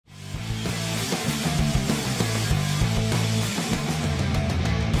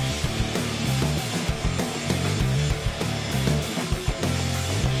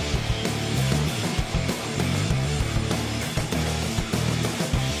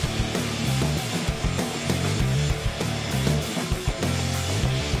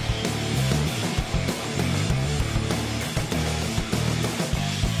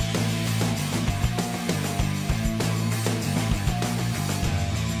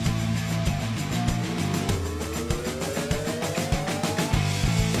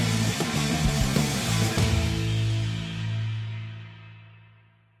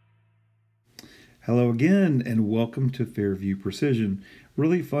Hello again, and welcome to Fairview Precision.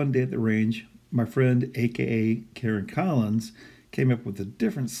 Really fun day at the range. My friend, aka Karen Collins, came up with a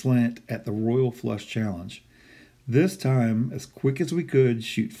different slant at the Royal Flush Challenge. This time, as quick as we could,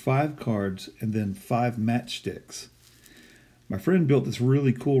 shoot 5 cards and then 5 matchsticks. My friend built this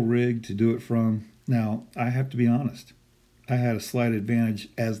really cool rig to do it from. Now, I have to be honest. I had a slight advantage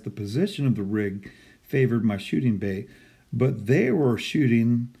as the position of the rig favored my shooting bay, but they were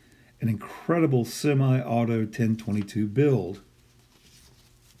shooting an incredible semi-auto 1022 build.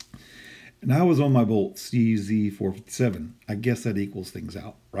 And I was on my Bolt CZ457. I guess that equals things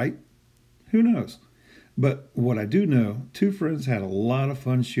out, right? Who knows? But what I do know, 2 friends had a lot of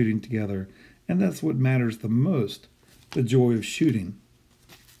fun shooting together, and that's what matters the most, the joy of shooting.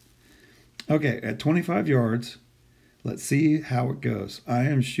 Okay, at 25 yards, let's see how it goes. I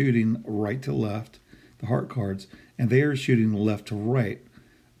am shooting right to left, the heart cards, and they are shooting left to right.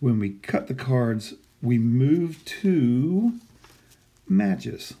 When we cut the cards, we move to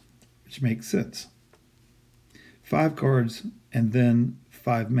matches, which makes sense. 5 cards and then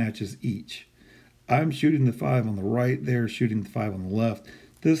 5 matches each. I'm shooting the 5 on the right, they're shooting the 5 on the left.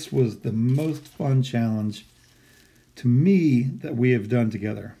 This was the most fun challenge to me that we have done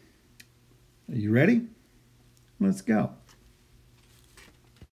together. Are you ready? Let's go.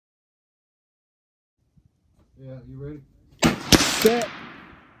 Yeah, you ready? Set.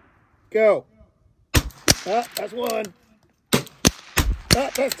 Go. Ah, that's 1. Ah,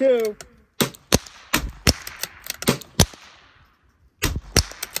 that's 2.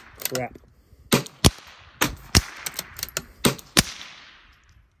 Crap.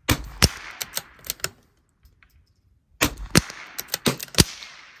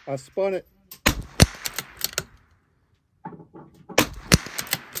 I spun it.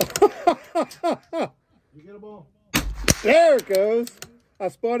 You get a ball? There it goes. I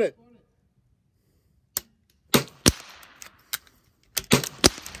spun it.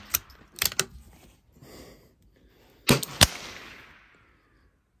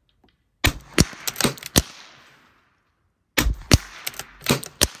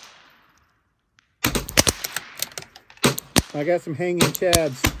 I got some hanging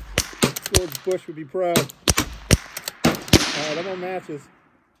chads. George Bush would be proud. All right, I'm on matches.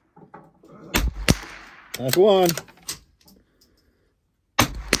 That's 1.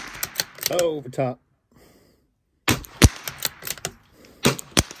 Oh, over top.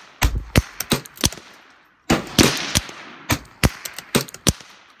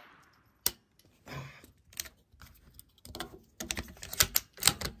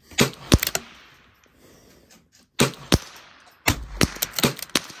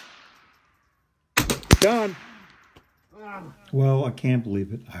 Done. Well, I can't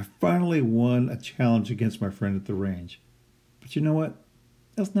believe it. I finally won a challenge against my friend at the range. But you know what?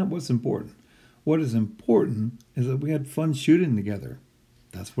 That's not what's important. What is important is that we had fun shooting together.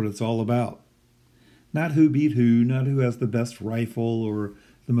 That's what it's all about. Not who beat who, not who has the best rifle or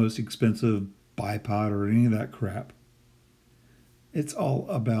the most expensive bipod or any of that crap. It's all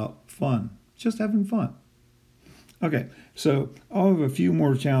about fun. Just having fun. Okay, so I'll have a few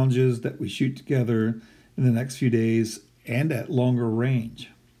more challenges that we shoot together in the next few days and at longer range.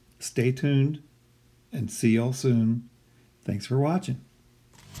 Stay tuned and see y'all soon. Thanks for watching.